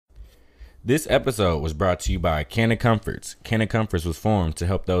This episode was brought to you by Canna Comforts. Canna Comforts was formed to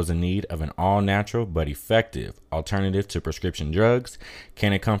help those in need of an all-natural but effective alternative to prescription drugs.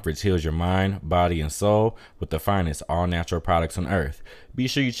 Canna Comforts heals your mind, body, and soul with the finest all-natural products on earth. Be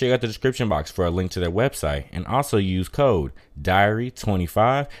sure you check out the description box for a link to their website and also use code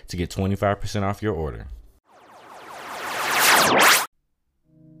DIARY25 to get 25% off your order.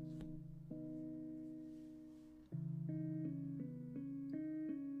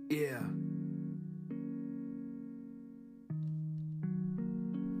 Yeah.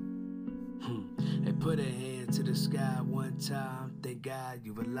 They put a hand to the sky one time. Thank God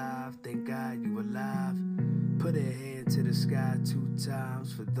you alive. Thank God you alive. Put a hand to the sky 2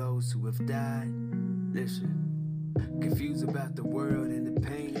 times for those who have died. Listen, confused about the world and the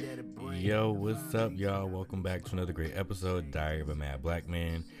pain that it brings. Yo, what's up, y'all? Welcome back to another great episode, Diary of a Mad Black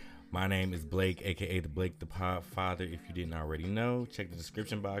Man. My name is Blake, aka the Blake the Pod Father. If you didn't already know, check the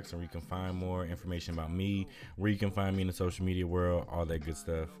description box where you can find more information about me, where you can find me in the social media world, all that good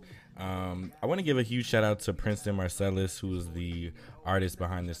stuff. I want to give a huge shout out to Princeton Marcellus, who is the artist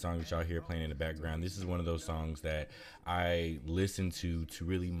behind this song that y'all hear playing in the background. This is one of those songs that I listen to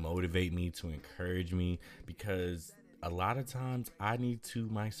really motivate me, to encourage me, because a lot of times I need to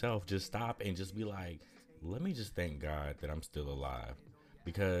myself just stop and just be like, let me just thank God that I'm still alive.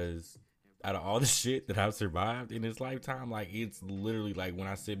 Because out of all the shit that I've survived in this lifetime, like, it's literally like when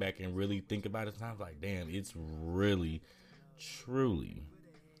I sit back and really think about it, sometimes like, damn, it's really, truly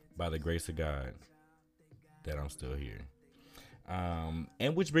by the grace of God that I'm still here.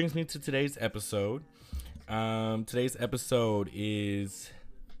 And which brings me to today's episode. Today's episode is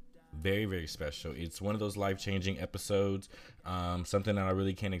very, very special. It's one of those life-changing episodes. Something that I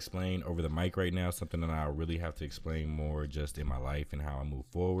really can't explain over the mic right now. Something that I really have to explain more just in my life and how I move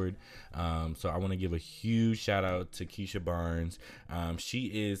forward. So I want to give a huge shout out to Keisha Barnes. She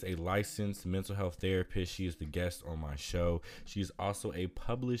is a licensed mental health therapist. She is the guest on my show. She is also a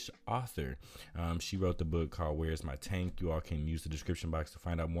published author. She wrote the book called Where's My Tank? You all can use the description box to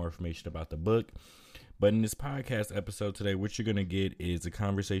find out more information about the book. But in this podcast episode today, what you're going to get is a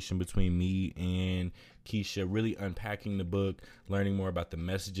conversation between me and Keisha, really unpacking the book, learning more about the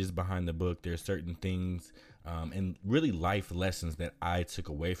messages behind the book. There are certain things and really life lessons that I took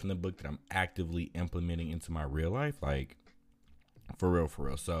away from the book that I'm actively implementing into my real life. Like, for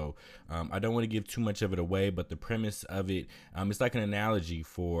real. So I don't want to give too much of it away, but the premise of it, it's like an analogy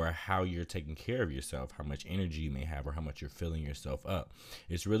for how you're taking care of yourself, how much energy you may have, or how much you're filling yourself up.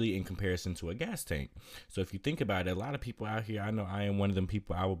 It's really in comparison to a gas tank. So if you think about it, a lot of people out here, I know I am one of them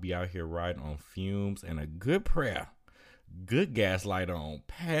people, I will be out here riding on fumes and a good prayer, good gaslight on,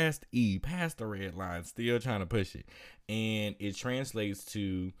 past the red line, still trying to push it. And it translates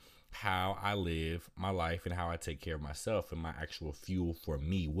to how I live my life and how I take care of myself and my actual fuel for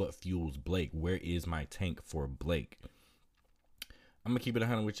me. What fuels Blake? Where is my tank for Blake? I'm gonna keep it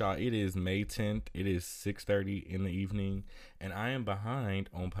 100 with y'all. It is May 10th. It is 6:30 in the evening, and I am behind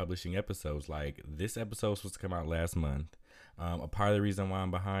on publishing episodes. Like, this episode was supposed to come out last month. A part of the reason why I'm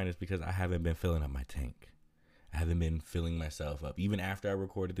behind is because I haven't been filling up my tank. I haven't been filling myself up. Even after I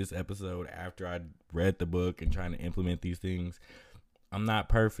recorded this episode, after I read the book and trying to implement these things, I'm not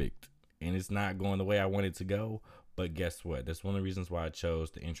perfect, and it's not going the way I want it to go. But guess what? That's one of the reasons why I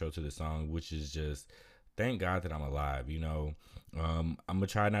chose the intro to the song, which is just thank God that I'm alive. You know, I'm gonna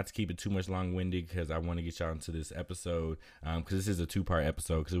try not to keep it too much long-winded because I want to get y'all into this episode. Because this is a 2-part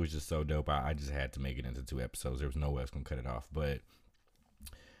episode because it was just so dope. I just had to make it into 2 episodes. There was no way I was gonna cut it off. But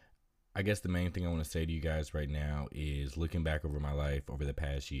I guess the main thing I want to say to you guys right now is looking back over my life over the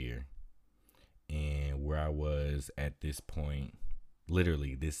past year and where I was at this point.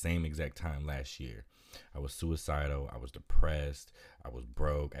 Literally this same exact time last year, I was suicidal. I was depressed. I was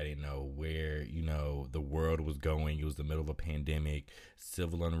broke. I didn't know where, the world was going. It was the middle of a pandemic,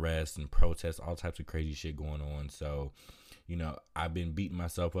 civil unrest and protests, all types of crazy shit going on. So, I've been beating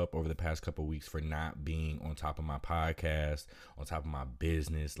myself up over the past couple of weeks for not being on top of my podcast, on top of my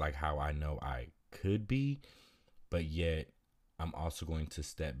business, like how I know I could be. But yet, I'm also going to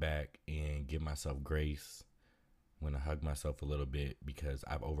step back and give myself grace. I'm going to hug myself a little bit because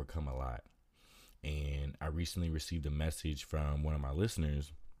I've overcome a lot. And I recently received a message from one of my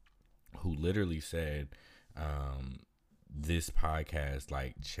listeners who literally said this podcast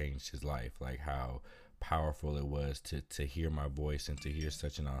like changed his life, like how powerful it was to hear my voice and to hear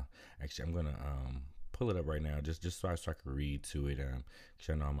such an actually I'm going to pull it up right now just so I can read to it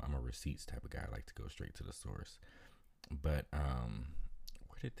because I know I'm a receipts type of guy. I like to go straight to the source. But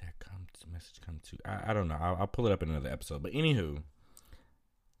did that message come to? I don't know. I'll pull it up in another episode. But anywho,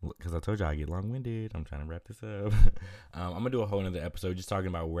 because I told you I get long-winded. I'm trying to wrap this up. I'm gonna do a whole nother episode just talking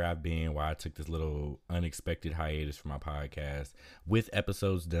about where I've been, why I took this little unexpected hiatus for my podcast. With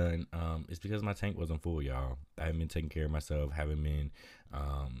episodes done, it's because my tank wasn't full, y'all. I haven't been taking care of myself, haven't been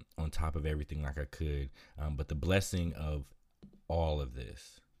on top of everything like I could. But the blessing of all of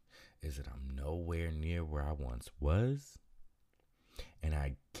this is that I'm nowhere near where I once was, and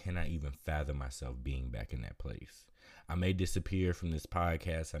I cannot even fathom myself being back in that place. I may disappear from this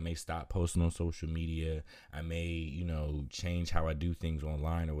podcast. I may stop posting on social media. I may, change how I do things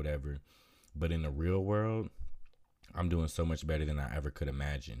online or whatever. But in the real world, I'm doing so much better than I ever could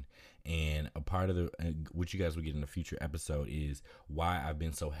imagine. And a part of what you guys will get in a future episode is why I've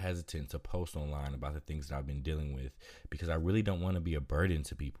been so hesitant to post online about the things that I've been dealing with, because I really don't want to be a burden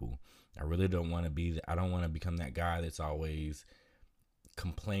to people. I really don't want to I don't want to become that guy that's always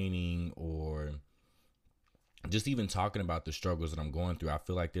complaining or just even talking about the struggles that I'm going through. I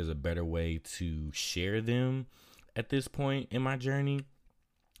feel like there's a better way to share them at this point in my journey,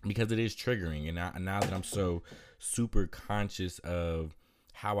 because it is triggering. And now that I'm so super conscious of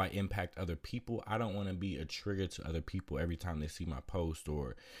how I impact other people, I don't want to be a trigger to other people every time they see my post,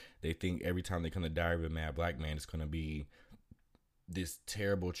 or they think every time they come to Diary of a Mad Black Man, it's going to be this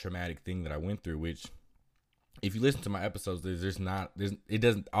terrible traumatic thing that I went through, which if you listen to my episodes,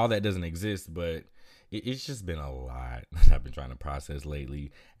 all that doesn't exist, but it's just been a lot that I've been trying to process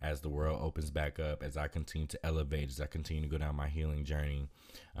lately as the world opens back up, as I continue to elevate, as I continue to go down my healing journey.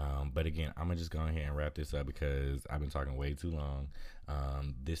 But again, I'm going to just go ahead and wrap this up because I've been talking way too long.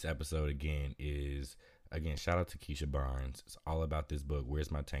 This episode, again, shout out to Keisha Barnes. It's all about this book,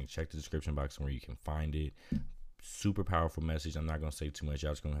 Where's My Tank? Check the description box where you can find it. Super powerful message. I'm not going to say too much.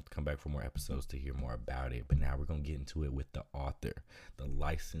 Y'all just going to have to come back for more episodes to hear more about it. But now we're going to get into it with the author, the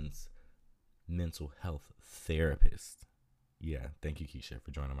licensed mental health therapist. Yeah, thank you, Keisha, for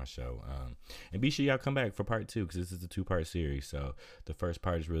joining my show. And be sure y'all come back for part 2, because this is a 2-part series. So the first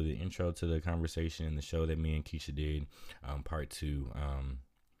part is really the intro to the conversation and the show that me and Keisha did. Part 2,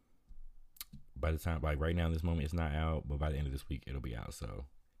 by the time, like right now in this moment, it's not out, but by the end of this week, it'll be out. So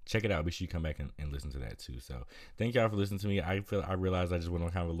check it out. Be sure you come back and listen to that too. So thank y'all for listening to me. I realized I just went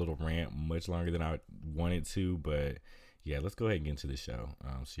on kind of a little rant, much longer than I wanted to, but yeah, let's go ahead and get into the show,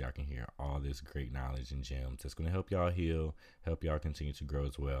 so y'all can hear all this great knowledge and gems that's going to help y'all heal, help y'all continue to grow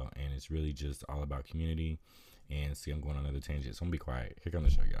as well. And it's really just all about community. And see, I'm going on another tangent, so I'm going to be quiet. Here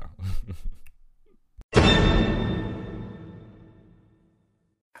comes the show, y'all.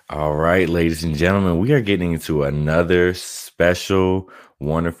 All right, ladies and gentlemen, we are getting into another special,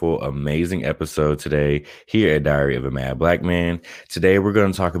 wonderful, amazing episode today here at Diary of a Mad Black Man. Today, we're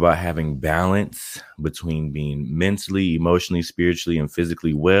going to talk about having balance between being mentally, emotionally, spiritually, and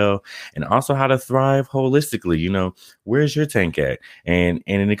physically well, and also how to thrive holistically. Where's your tank at? And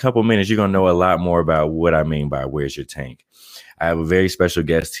in a couple minutes, you're going to know a lot more about what I mean by where's your tank. I have a very special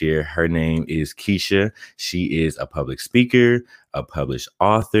guest here. Her name is Keisha. She is a public speaker, a published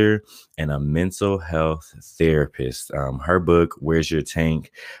author, and a mental health therapist. Her book, Where's Your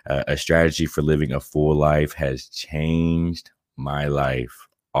Tank? A Strategy for Living a Full Life, has changed my life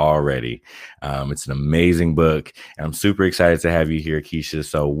already. It's an amazing book, and I'm super excited to have you here, Keisha.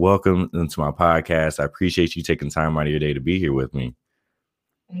 So welcome to my podcast. I appreciate you taking time out of your day to be here with me.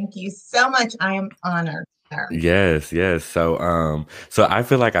 Thank you so much. I am honored. Yes. So I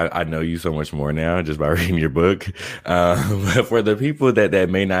feel like I know you so much more now just by reading your book. But for the people that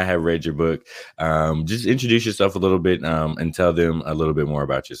may not have read your book, just introduce yourself a little bit and tell them a little bit more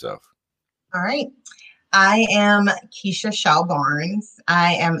about yourself. All right. I am Keisha Shaw Barnes.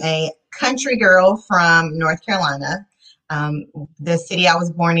 I am a country girl from North Carolina. The city I was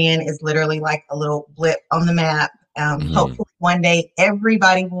born in is literally like a little blip on the map. Hopefully one day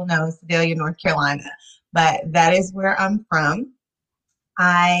everybody will know Sedalia, North Carolina. But that is where I'm from.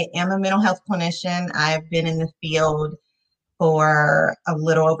 I am a mental health clinician. I've been in the field for a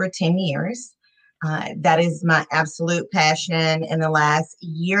little over 10 years. That is my absolute passion. In the last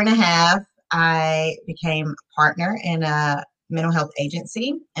year and a half, I became a partner in a mental health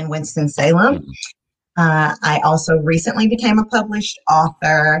agency in Winston-Salem. I also recently became a published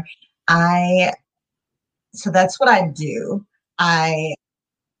author. So that's what I do. I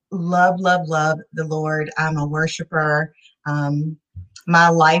love the Lord. I'm a worshiper. My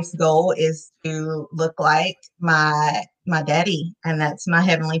life's goal is to look like my daddy, and that's my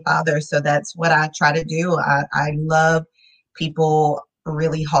Heavenly Father. So that's what I try to do. I love people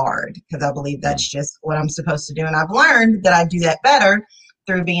really hard because I believe that's just what I'm supposed to do. And I've learned that I do that better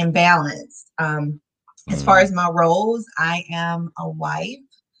through being balanced. As far as my roles, I am a wife.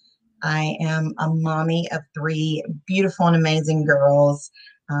 I am a mommy of 3 beautiful and amazing girls.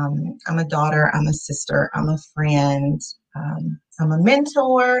 I'm a daughter, I'm a sister, I'm a friend, I'm a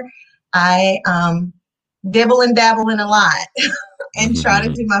mentor. I dibble and dabble in a lot and try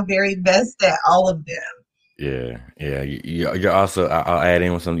to do my very best at all of them. Yeah, yeah. You're also. I'll add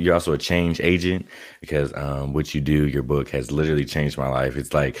in with something. You're also a change agent because what you do, your book has literally changed my life.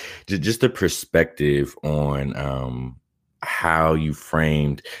 It's like just the perspective on how you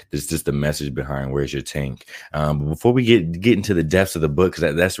framed this, just the message behind Where's Your Tank. But before we get into the depths of the book,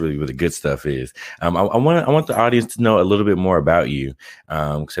 because that's really where the good stuff is. I want the audience to know a little bit more about you.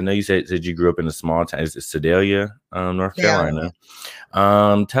 Because I know you said you grew up in a small town. It's Sedalia, North Carolina.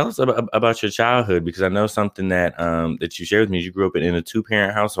 Tell us about your childhood, because I know something that that you shared with me. You grew up in a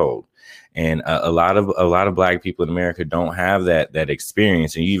 2-parent household, and a lot of Black people in America don't have that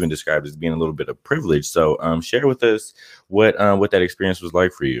experience. And you even described it as being a little bit of privilege. So share with us what that experience was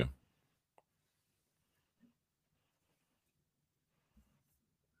like for you.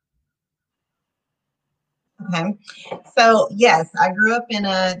 Okay. So, yes, I grew up in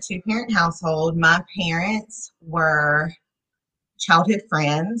a 2-parent household. My parents were childhood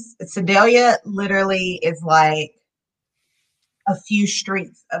friends. Sedalia literally is like a few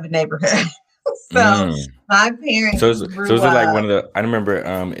streets of a neighborhood. So my parents So is grew it like one up. of the? I remember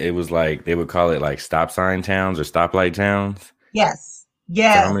it was like they would call it like stop sign towns or stoplight towns. Yes, So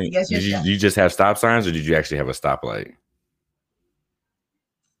how yes, many yes, did yes, yes. you just have stop signs, or did you actually have a stoplight?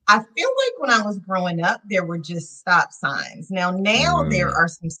 I feel like when I was growing up, there were just stop signs. Now there Mm, are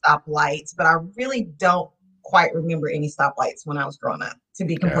some stoplights, but I really don't quite remember any stoplights when I was growing up, to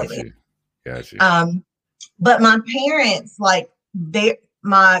be got completely you, got you. But my parents, like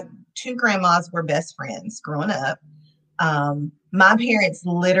my 2 grandmas were best friends growing up. My parents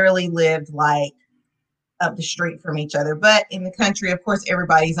literally lived like up the street from each other, but in the country, of course,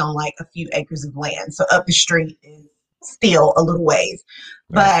 everybody's on like a few acres of land. So up the street is still a little ways.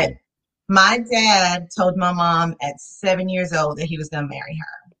 Got But you. my dad told my mom at 7 years old that he was going to marry her.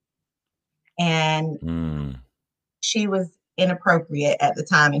 And Mm. she was inappropriate at the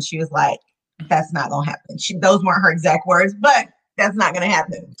time. And she was like, that's not going to happen. Those weren't her exact words, but that's not going to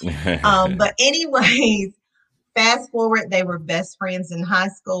happen. But anyways, fast forward, they were best friends in high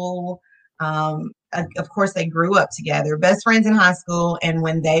school. Of course, they grew up together, best friends in high school. And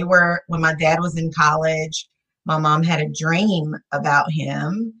when my dad was in college, my mom had a dream about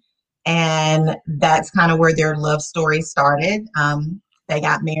him. And that's kind of where their love story started. They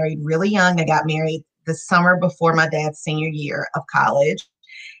got married really young. They got married the summer before my dad's senior year of college.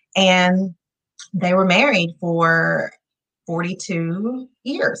 And they were married for 42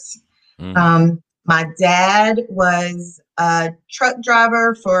 years. My dad was a truck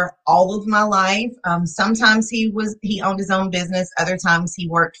driver for all of my life. Sometimes he owned his own business. Other times he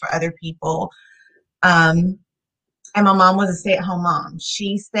worked for other people. And my mom was a stay-at-home mom.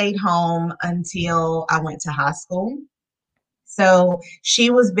 She stayed home until I went to high school. So she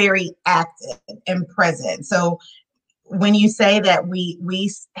was very active and present. So when you say that we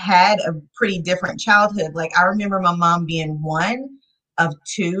had a pretty different childhood, like I remember my mom being one of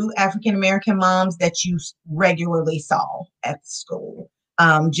 2 African American moms that you regularly saw at school,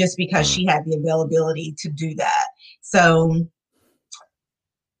 just because she had the availability to do that. So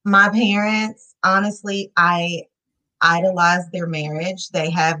my parents, honestly, I idolized their marriage. They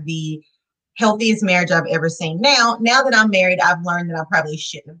have the healthiest marriage I've ever seen. Now that I'm married, I've learned that I probably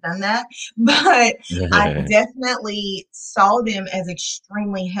shouldn't have done that, but I definitely saw them as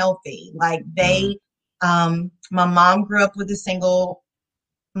extremely healthy. Like my mom grew up with a single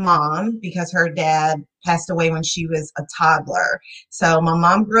mom because her dad passed away when she was a toddler. So my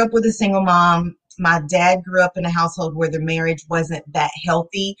mom grew up with a single mom. My dad grew up in a household where the marriage wasn't that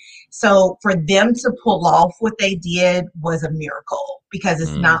healthy. So for them to pull off what they did was a miracle because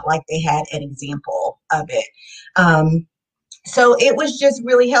it's not like they had an example of it. So it was just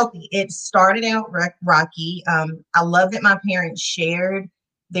really healthy. It started out rocky. I love that my parents shared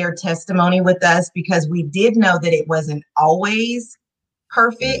their testimony with us because we did know that it wasn't always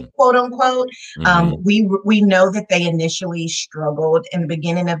perfect, quote unquote. We know that they initially struggled in the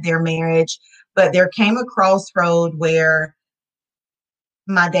beginning of their marriage, but there came a crossroad where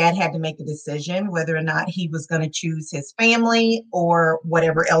my dad had to make a decision whether or not he was going to choose his family or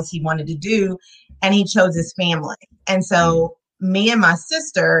whatever else he wanted to do. And he chose his family. And so me and my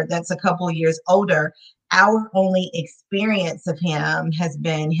sister, that's a couple of years older, our only experience of him has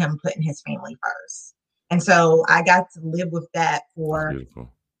been him putting his family first. And so I got to live with that for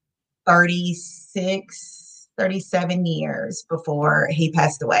 37 years before he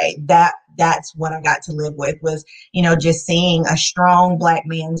passed away. That's what I got to live with was, just seeing a strong Black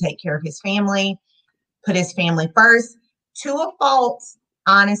man take care of his family, put his family first. To a fault,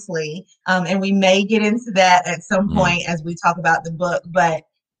 honestly. And we may get into that at some Mm, point as we talk about the book, but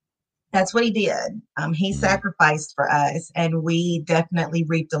that's what he did. He mm. sacrificed for us, and we definitely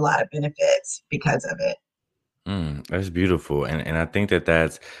reaped a lot of benefits because of it. That's beautiful, and I think that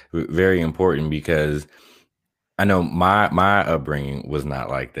that's very important because I know my upbringing was not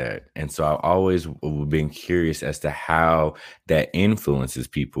like that, and so I've always been curious as to how that influences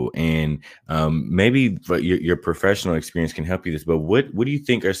people, and maybe your professional experience can help you this. But what do you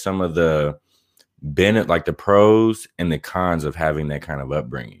think are some of the like the pros and the cons of having that kind of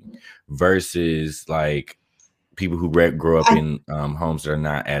upbringing versus like people who grow up I, in homes that are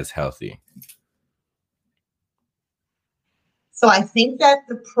not as healthy? so I think that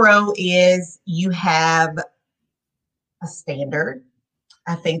the pro is you have a standard.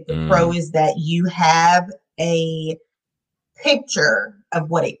 I think the pro Mm, is that you have a picture of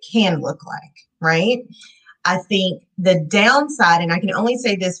what it can look like, right? I think the downside, and I can only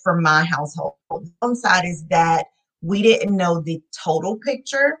say this for my household, the downside is that we didn't know the total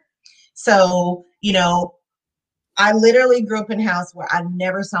picture. So, I literally grew up in a house where I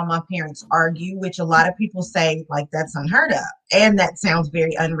never saw my parents argue, which a lot of people say like that's unheard of. And that sounds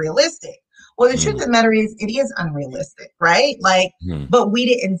very unrealistic. Well, the truth mm, of the matter is it is unrealistic, right? Like, mm, but we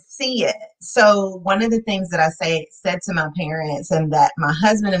didn't see it. So one of the things that I said to my parents and that my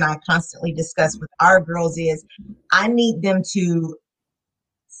husband and I constantly discuss with our girls is I need them to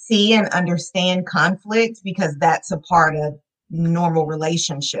see and understand conflict because that's a part of normal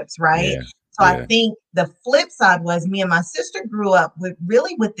relationships, right? yeah, So I yeah. think the flip side was me and my sister grew up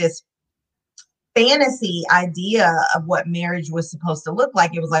with this fantasy idea of what marriage was supposed to look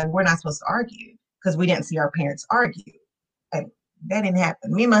like. It was like we're not supposed to argue because we didn't see our parents argue. And that didn't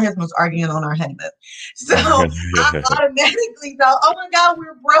happen. Me and my husband was arguing on our honeymoon. So I automatically thought, oh my God,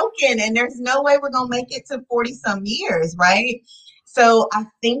 we're broken and there's no way we're gonna make it to 40 some years, right? So I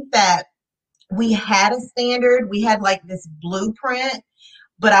think that we had a standard, we had like this blueprint,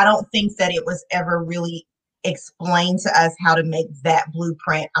 but I don't think that it was ever really explained to us how to make that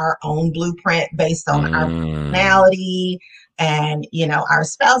blueprint our own blueprint based on our Mm, personality and our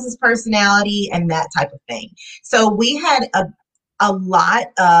spouse's personality and that type of thing. So we had a lot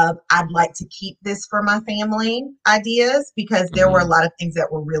of I'd like to keep this for my family ideas because there were a mhm. lot of things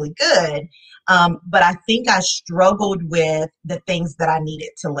that were really good. But I think I struggled with the things that I needed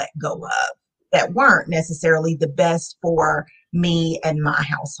to let go of that weren't necessarily the best for me and my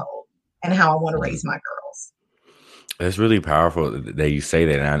household and how I want to Mhm. raise my girls. It's really powerful that you say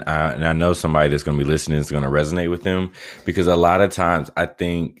that, and I know somebody that's going to be listening is going to resonate with them because a lot of times I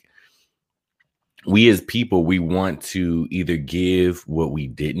think we as people we want to either give what we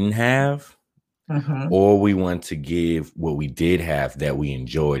didn't have Mm-hmm, or we want to give what we did have that we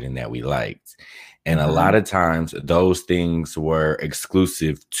enjoyed and that we liked. And a mm-hmm. lot of times those things were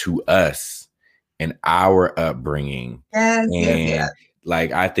exclusive to us and our upbringing. Yes, yes, yes. And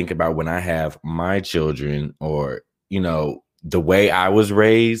like I think about when I have my children or, the way I was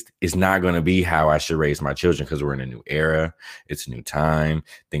raised is not going to be how I should raise my children because we're in a new era. It's a new time.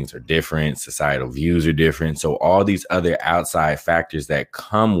 Things are different. Societal views are different. So all these other outside factors that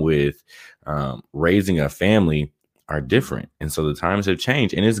come with raising a family are different. And so the times have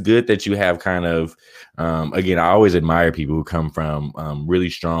changed. And it's good that you have kind of, again, I always admire people who come from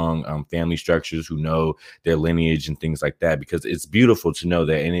really strong family structures, who know their lineage and things like that, because it's beautiful to know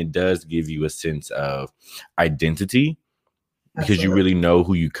that. And it does give you a sense of identity because you Absolutely. really know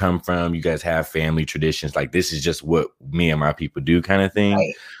who you come from. You guys have family traditions. Like this is just what me and my people do kind of thing.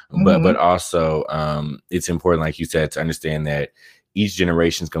 Right. But Mm-hmm. also it's important, like you said, to understand that each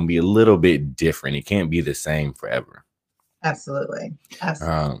generation is going to be a little bit different. It can't be the same forever. Absolutely.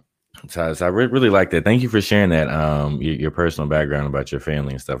 Absolutely. Um, so I really like that. Thank you for sharing that, your personal background about your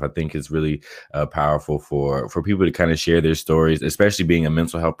family and stuff. I think it's really powerful for people to kind of share their stories, especially being a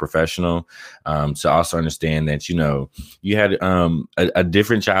mental health professional, to also understand that, you had a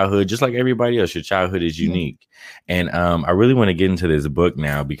different childhood, just like everybody else. Your childhood is Mhm. unique. And I really want to get into this book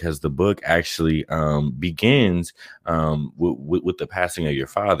now because the book actually begins with the passing of your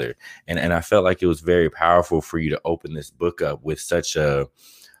father. And I felt like it was very powerful for you to open this book up with such a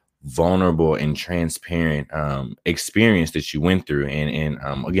vulnerable and transparent experience that you went through. And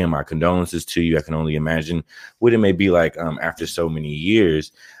again, my condolences to you. I can only imagine what it may be like after so many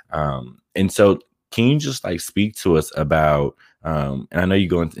years. And so can you just like speak to us about and I know you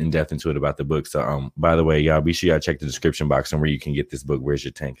go in depth into it about the book. So by the way, y'all be sure y'all check the description box on where you can get this book, Where's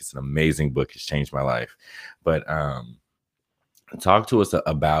Your Tank? It's an amazing book. It's changed my life. But talk to us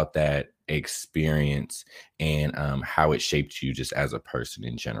about that experience and how it shaped you just as a person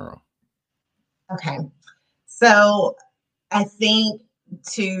in general. Okay. So I think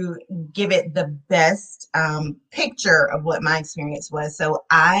to give it the best picture of what my experience was. So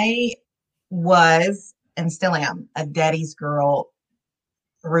I was and still am a daddy's girl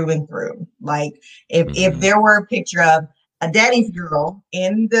through and through. Like if there were a picture of a daddy's girl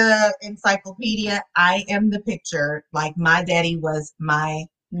in the encyclopedia, I am the picture. Like my daddy was my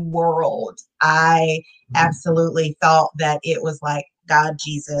world. I absolutely thought that it was like God,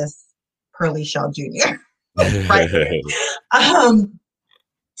 Jesus, Pearly Shaw Jr. right there.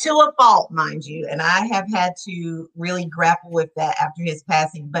 To a fault, mind you. And I have had to really grapple with that after his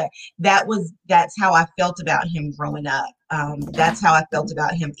passing. But that's how I felt about him growing up. That's how I felt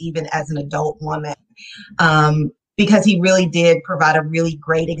about him even as an adult woman. Because he really did provide a really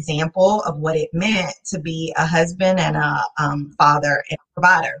great example of what it meant to be a husband and a father and a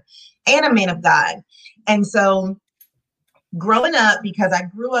provider and a man of God. And so growing up, because I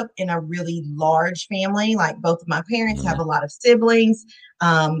grew up in a really large family, like both of my parents have a lot of siblings,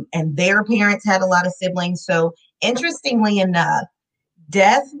 and their parents had a lot of siblings. So interestingly enough,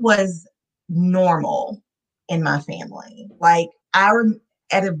 death was normal in my family. Like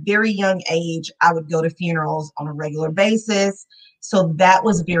at a very young age, I would go to funerals on a regular basis. So that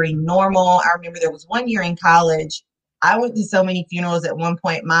was very normal. I remember there was one year in college, I went to so many funerals at one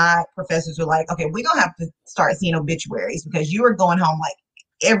point, my professors were like, okay, we're going to have to start seeing obituaries because you were going home like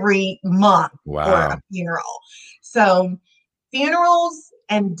every month for a funeral. So funerals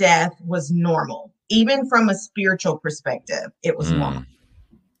and death was normal. Even from a spiritual perspective, it was normal.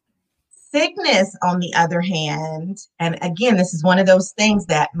 Sickness, on the other hand, and again, this is one of those things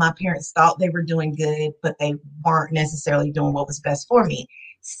that my parents thought they were doing good, but they weren't necessarily doing what was best for me.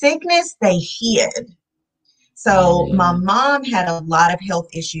 Sickness, they hid. So my mom had a lot of health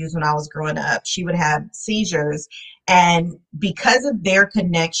issues when I was growing up. She would have seizures. And because of their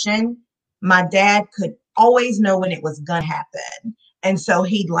connection, my dad could always know when it was going to happen. And so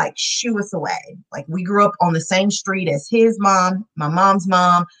he'd like shoo us away. Like we grew up on the same street as his mom, my mom's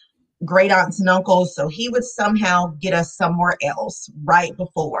mom, great aunts and uncles. So he would somehow get us somewhere else right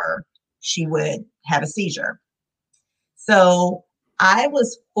before she would have a seizure. So I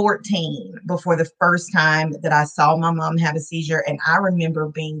was 14 before the first time that I saw my mom have a seizure. And I remember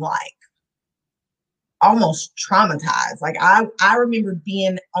being like almost traumatized. Like I remember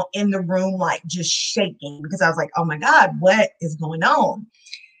being in the room, like just shaking because I was like, oh my God, what is going on?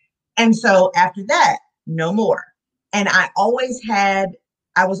 And so after that, no more. And I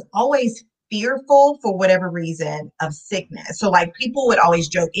was always fearful for whatever reason of sickness. So like people would always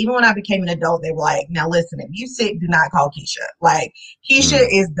joke, even when I became an adult, they were like, now listen, if you sick, do not call Keisha. Like Keisha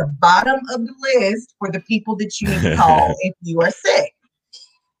is the bottom of the list for the people that you need to call if you are sick.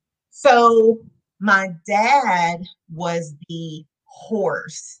 So my dad was the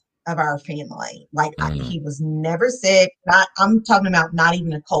horse of our family. Like he was never sick. I'm talking about not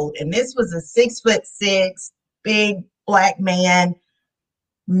even a cold. And this was a 6'6" big black man.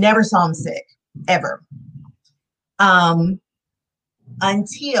 Never saw him sick ever.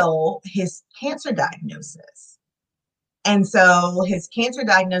 Until his cancer diagnosis. And so his cancer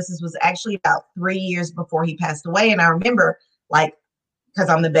diagnosis was actually about 3 years before he passed away. And I remember, like, because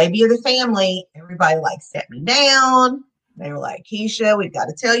I'm the baby of the family, everybody like set me down. They were like, Keisha, we've got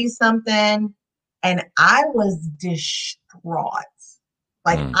to tell you something. And I was distraught.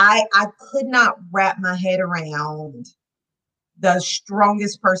 Like I could not wrap my head around the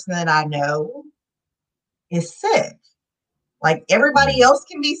strongest person that I know is sick. Like everybody else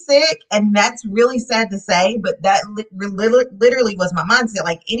can be sick. And that's really sad to say, but that literally was my mindset.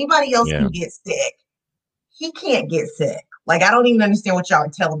 Like anybody else can get sick. He can't get sick. Like, I don't even understand what y'all are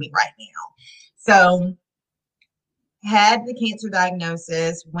telling me right now. So had the cancer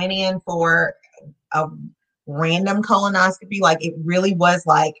diagnosis, went in for a random colonoscopy. Like it really was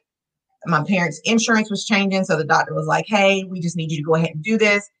like my parents' insurance was changing. So the doctor was like, hey, we just need you to go ahead and do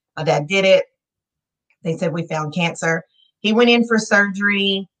this. My dad did it. They said we found cancer. He went in for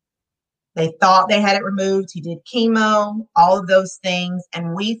surgery. They thought they had it removed. He did chemo, all of those things.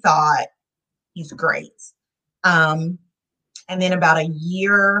 And we thought he's great. And then about a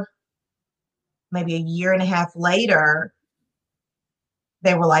year, maybe a year and a half later,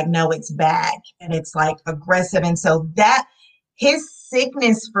 they were like, no, it's back. And it's like aggressive. And so that his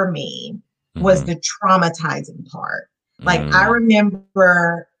sickness for me was the traumatizing part. Like I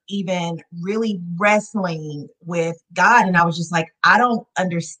remember even really wrestling with God. And I was just like, I don't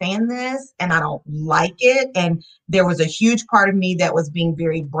understand this and I don't like it. And there was a huge part of me that was being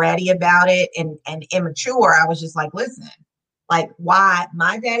very bratty about it and immature. I was just like, listen, like why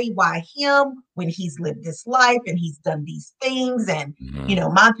my daddy, why him when he's lived this life and he's done these things. And, you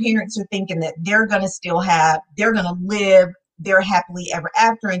know, my parents are thinking that they're going to live they're happily ever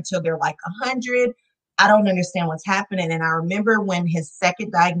after until they're like 100. I don't understand what's happening. And I remember when his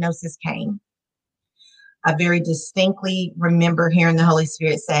second diagnosis came, I very distinctly remember hearing the Holy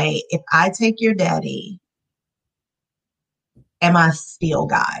Spirit say, if I take your daddy, am I still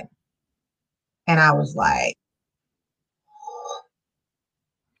God? And I was like,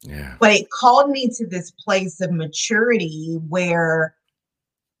 yeah. But it called me to this place of maturity where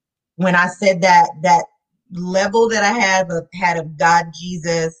when I said that level that I had of God,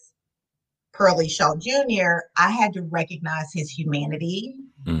 Jesus, Pearlie Shaw Jr., I had to recognize his humanity.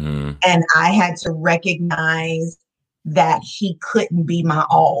 Mm-hmm. And I had to recognize that he couldn't be my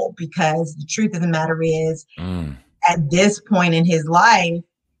all, because the truth of the matter is, at this point in his life,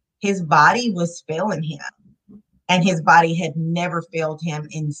 his body was failing him, and his body had never failed him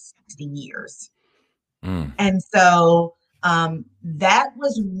in 60 years. And so that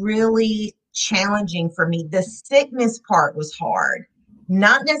was really challenging for me. The sickness part was hard,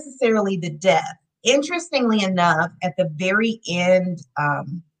 not necessarily the death. Interestingly enough, at the very end, so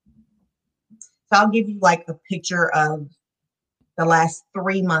I'll give you like a picture of the last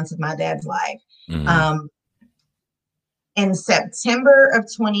 3 months of my dad's life. Mm-hmm. In September of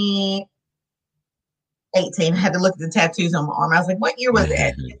 2018, I had to look at the tattoos on my arm. I was like, what year was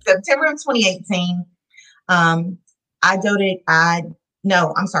it? In September of 2018,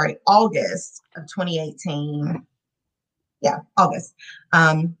 August of 2018. Yeah, August.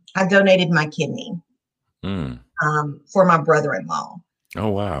 I donated my kidney for my brother-in-law. Oh,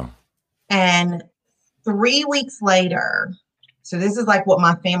 wow. And 3 weeks later, so this is like what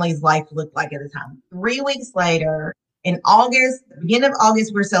my family's life looked like at the time. 3 weeks later, in August, the beginning of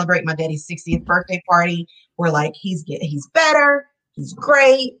August, we're celebrating my daddy's 60th birthday party. We're like, he's better. He's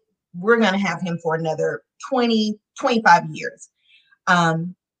great. We're going to have him for another 20, 25 years.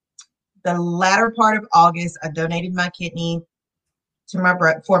 The latter part of August, I donated my kidney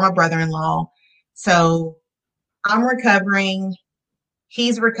to for my brother-in-law. So I'm recovering.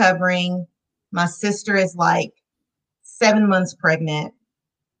 He's recovering. My sister is like 7 months pregnant.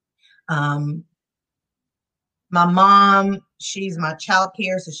 My mom, she's my child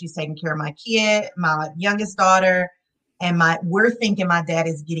care, so she's taking care of my kid, my youngest daughter, and we're thinking my dad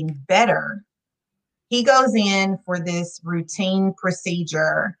is getting better. He goes in for this routine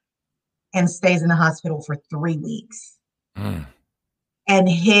procedure and stays in the hospital for 3 weeks. And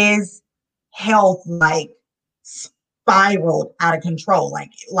his health like spiraled out of control.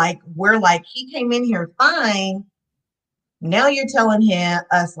 Like we're like, he came in here fine. Now you're telling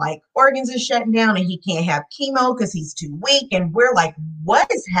us like organs are shutting down and he can't have chemo because he's too weak. And we're like, what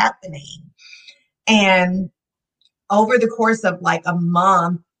is happening? And over the course of like a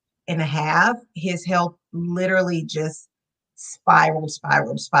month and a half, his health literally just spiraled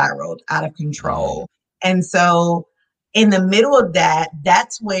out of control. And so in the middle of that,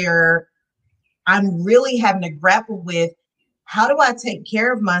 that's where I'm really having to grapple with, how do I take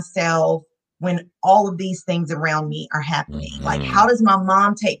care of myself when all of these things around me are happening? Like, how does my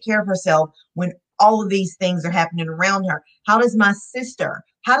mom take care of herself when all of these things are happening around her? How does my sister?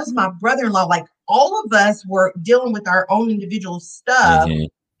 How does my brother-in-law? Like, all of us were dealing with our own individual stuff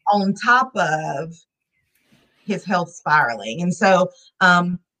on top of his health spiraling. And so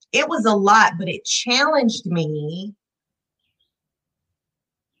it was a lot, but it challenged me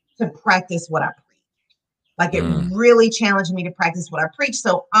to practice what I preach. Like it really challenged me to practice what I preach.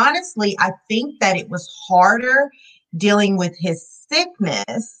 So honestly, I think that it was harder dealing with his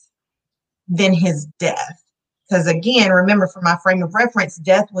sickness than his death. Because again, remember, from my frame of reference,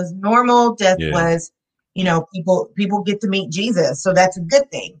 death was normal. Death was, people get to meet Jesus. So that's a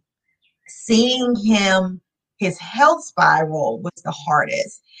good thing. Seeing his health spiral was the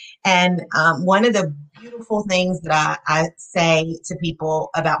hardest. And one of the beautiful things that I say to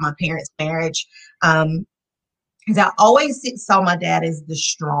people about my parents' marriage is I always saw my dad as the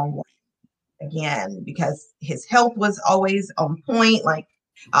strong one. Again, because his health was always on point. Like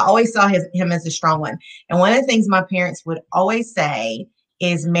I always saw him as the strong one. And one of the things my parents would always say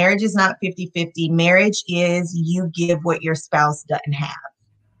is marriage is not 50-50. Marriage is you give what your spouse doesn't have.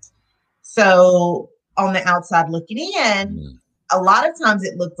 So on the outside looking in, a lot of times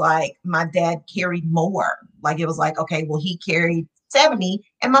it looked like my dad carried more. Like it was like, okay, well, he carried 70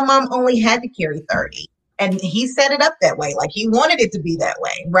 and my mom only had to carry 30. And he set it up that way. Like he wanted it to be that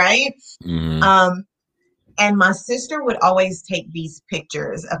way. Right. And my sister would always take these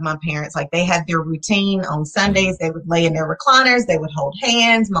pictures of my parents. Like they had their routine on Sundays. They would lay in their recliners. They would hold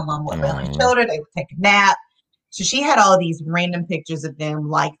hands. My mom would lay on her shoulder. They would take a nap. So she had all these random pictures of them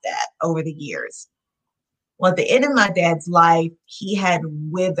like that over the years. Well, at the end of my dad's life, he had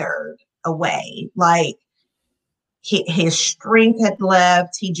withered away. Like his strength had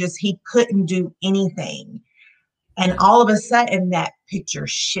left. He couldn't do anything. And all of a sudden that picture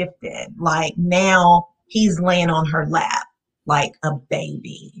shifted. Like now he's laying on her lap like a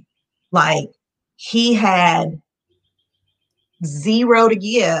baby. Like he had 0 to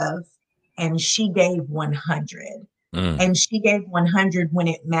give and she gave 100. And she gave 100 when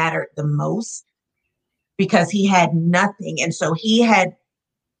it mattered the most because he had nothing. And so he had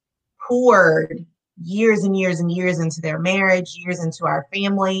poured years and years and years into their marriage, years into our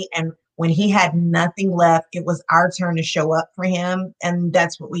family. And when he had nothing left, it was our turn to show up for him. And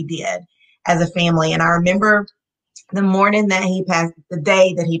that's what we did as a family. And I remember the morning that he passed, the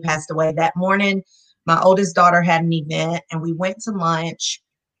day that he passed away, that morning, my oldest daughter had an event and we went to lunch.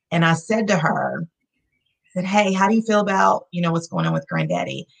 And I said to her, I said, hey, how do you feel about, what's going on with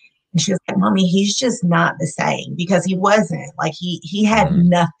Granddaddy? And she was like, Mommy, he's just not the same, because he wasn't. Like he had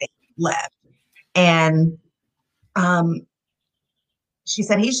nothing left. And she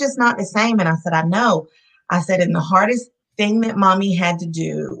said, he's just not the same. And I said, I know. I said, and the hardest thing that Mommy had to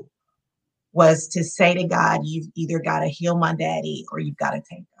do was to say to God, you've either got to heal my daddy or you've got to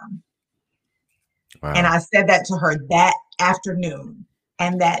take him. Wow. And I said that to her that afternoon.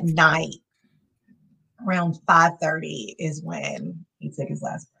 And that night, around 5:30 is when he took his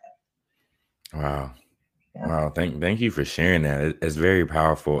last breath. Wow. Yeah. Wow. Thank you for sharing that. It's very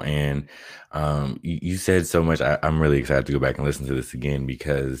powerful. And you said so much. I'm really excited to go back and listen to this again,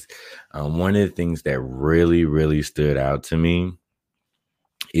 because one of the things that really, really stood out to me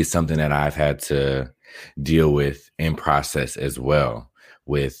is something that I've had to deal with and process as well,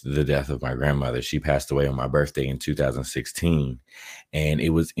 with the death of my grandmother. She passed away on my birthday in 2016. And it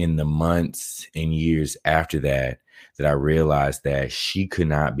was in the months and years after that I realized that she could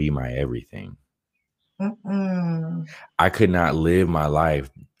not be my everything. I could not live my life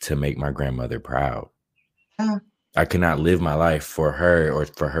to make my grandmother proud. I could not live my life for her or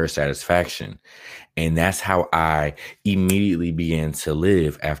for her satisfaction. And that's how I immediately began to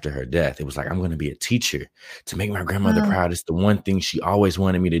live after her death. It was like, I'm going to be a teacher to make my grandmother proud. It's the one thing she always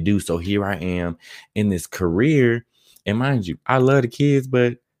wanted me to do. So here I am in this career. And mind you, I love the kids,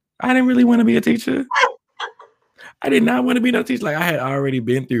 but I didn't really want to be a teacher. I did not want to be no teacher. Like, I had already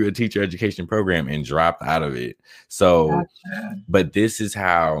been through a teacher education program and dropped out of it. So, but this is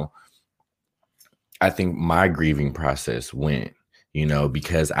how I think my grieving process went,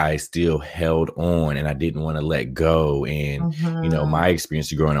 because I still held on and I didn't want to let go. And, my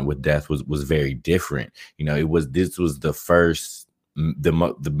experience of growing up with death was very different. This was the first,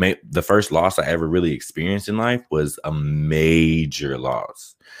 the first loss I ever really experienced in life was a major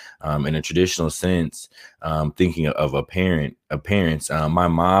loss. In a traditional sense, thinking of parents, my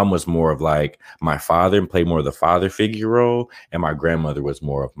mom was more of like my father and played more of the father figure role. And my grandmother was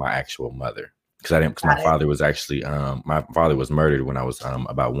more of my actual mother. Because my father was actually, my father was murdered when I was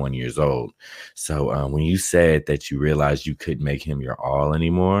about 1 year old. So when you said that you realized you couldn't make him your all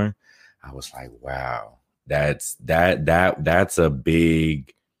anymore, I was like, wow, that's a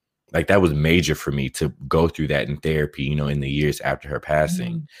big, like, that was major for me to go through that in therapy, in the years after her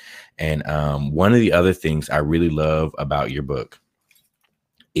passing. And one of the other things I really love about your book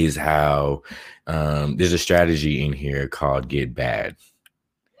is how there's a strategy in here called Get Bad.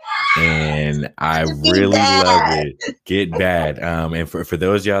 And I really love it. Get Bad. And for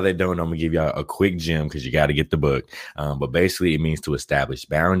those of y'all that don't know, I'm gonna give y'all a quick gem because you got to get the book. But basically, it means to establish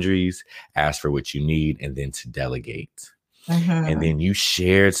boundaries, ask for what you need, and then to delegate. And then you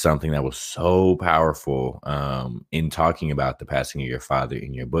shared something that was so powerful in talking about the passing of your father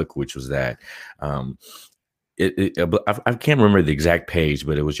in your book, which was that I can't remember the exact page,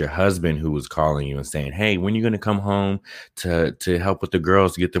 but it was your husband who was calling you and saying, hey, when are you going to come home to help with the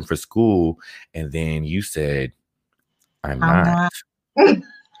girls to get them for school? And then you said, I'm not.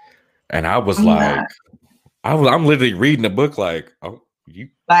 And I was I'm literally reading the book like, oh, you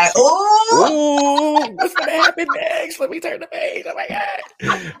like, oh, what's going to happen next? Let me turn the page. Oh my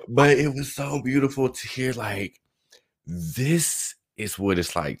God. But it was so beautiful to hear, like, this is what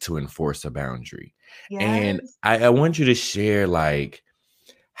it's like to enforce a boundary. Yes. And I want you to share, like,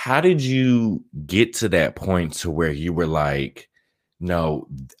 how did you get to that point to where you were like, no,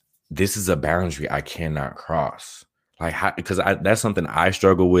 this is a boundary I cannot cross? Like, because that's something I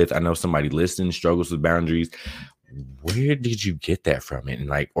struggle with. I know somebody listening struggles with boundaries. Where did you get that from? And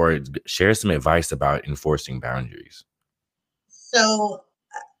like, or share some advice about enforcing boundaries. So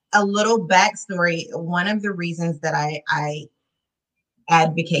a little backstory. One of the reasons that I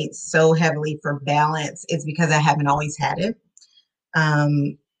advocate so heavily for balance is because I haven't always had it.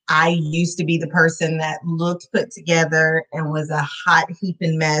 I used to be the person that looked put together and was a hot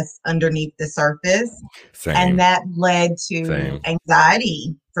heaping mess underneath the surface. And Same. that led to Same.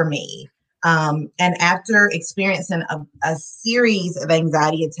 anxiety for me. And after experiencing a series of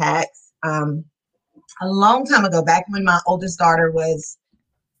anxiety attacks, a long time ago, back when my oldest daughter was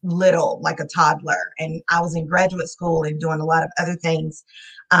little, like a toddler, and I was in graduate school and doing a lot of other things,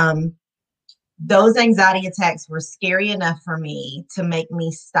 those anxiety attacks were scary enough for me to make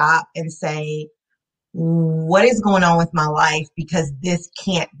me stop and say, what is going on with my life? Because this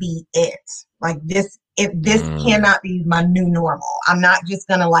can't be it. Like this, if this cannot be my new normal. I'm not just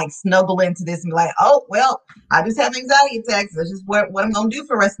gonna like snuggle into this and be like, oh, well, I just have anxiety attacks. That's just what I'm gonna do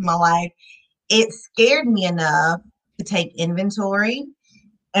for the rest of my life. It scared me enough to take inventory.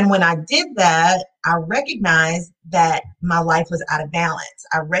 And when I did that, I recognized that my life was out of balance.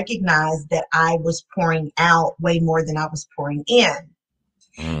 I recognized that I was pouring out way more than I was pouring in.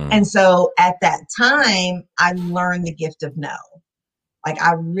 And so at that time, I learned the gift of no. Like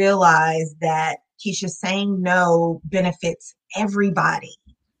I realized that Keisha, saying no benefits everybody.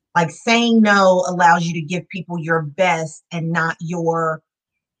 Like saying no allows you to give people your best and not your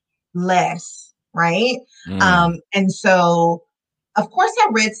less, right? And so, of course, I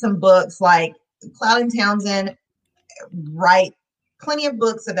read some books like Cloud and Townsend write plenty of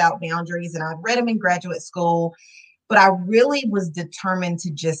books about boundaries, and I read them in graduate school. But I really was determined to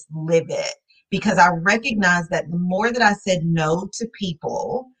just live it because I recognized that the more that I said no to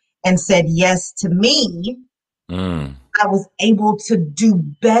people and said yes to me, I was able to do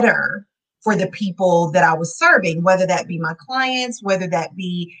better for the people that I was serving, whether that be my clients, whether that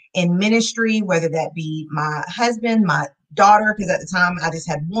be in ministry, whether that be my husband, my daughter, because at the time I just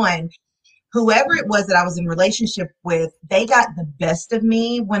had one. Whoever it was that I was in relationship with, they got the best of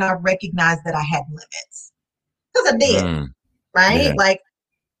me when I recognized that I had limits. Because I did, right? Yeah. Like,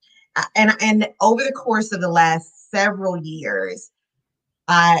 and over the course of the last several years,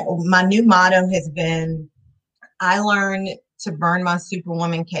 my new motto has been, I learned to burn my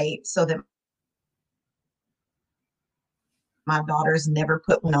superwoman cape so that my daughters never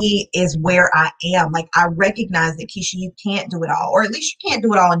put one on. He is where I am. Like I recognize that Keisha, you can't do it all, or at least you can't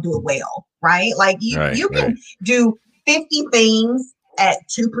do it all and do it well, right? Like you can do 50 things at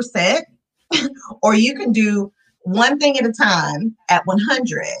 2%, or you can do one thing at a time at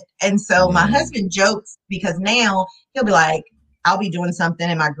 100. And so my husband jokes because now he'll be like, I'll be doing something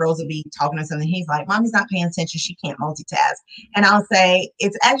and my girls will be talking to something. He's like, Mommy's not paying attention. She can't multitask. And I'll say,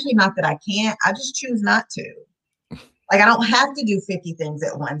 it's actually not that I can't. I just choose not to. Like, I don't have to do 50 things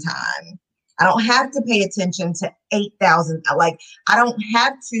at one time. I don't have to pay attention to 8,000. Like, I don't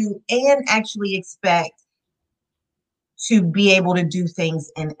have to and actually expect to be able to do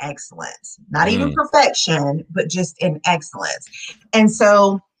things in excellence, not even perfection, but just in excellence. And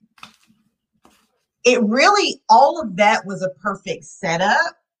so it really, all of that was a perfect setup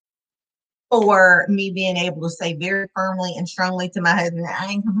for me being able to say very firmly and strongly to my husband, I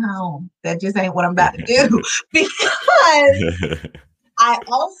ain't come home. That just ain't what I'm about to do. Because I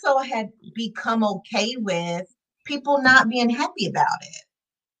also had become okay with people not being happy about it.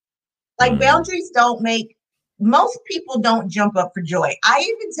 Like boundaries don't make, most people don't jump up for joy. I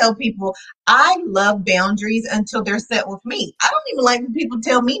even tell people I love boundaries until they're set with me. I don't even like when people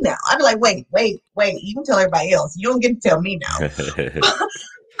tell me now. I'm like, wait. You can tell everybody else. You don't get to tell me now.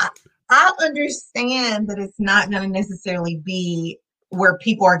 I understand that it's not going to necessarily be where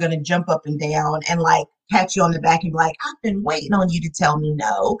people are going to jump up and down and like pat you on the back and be like, I've been waiting on you to tell me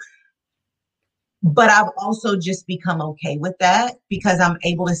no. But I've also just become okay with that because I'm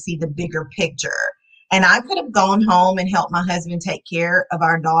able to see the bigger picture. And I could have gone home and helped my husband take care of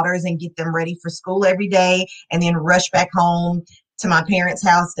our daughters and get them ready for school every day and then rush back home to my parents'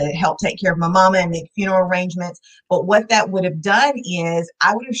 house to help take care of my mama and make funeral arrangements. But what that would have done is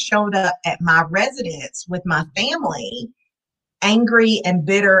I would have showed up at my residence with my family angry and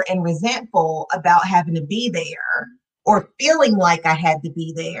bitter and resentful about having to be there or feeling like I had to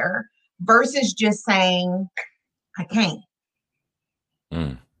be there versus just saying, I can't.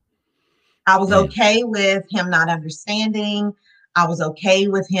 I was okay with him not understanding. I was okay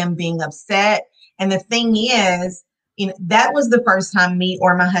with him being upset. And the thing is, you know, that was the first time me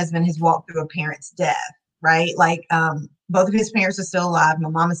or my husband has walked through a parent's death, right? Like both of his parents are still alive. My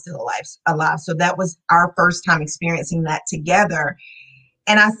mom is still alive. So that was our first time experiencing that together.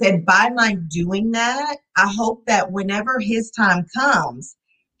 And I said, by my doing that, I hope that whenever his time comes,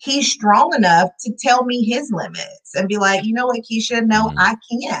 he's strong enough to tell me his limits and be like, you know what, Keisha, no, I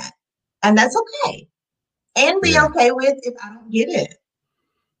can't. And that's okay. And be okay with if I don't get it.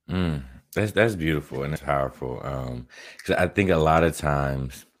 That's beautiful and it's powerful. Because I think a lot of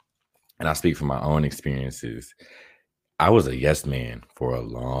times and I speak from my own experiences, I was a yes man for a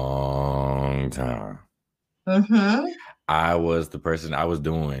long time. Mm-hmm. I was the person, I was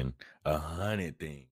doing 100 things.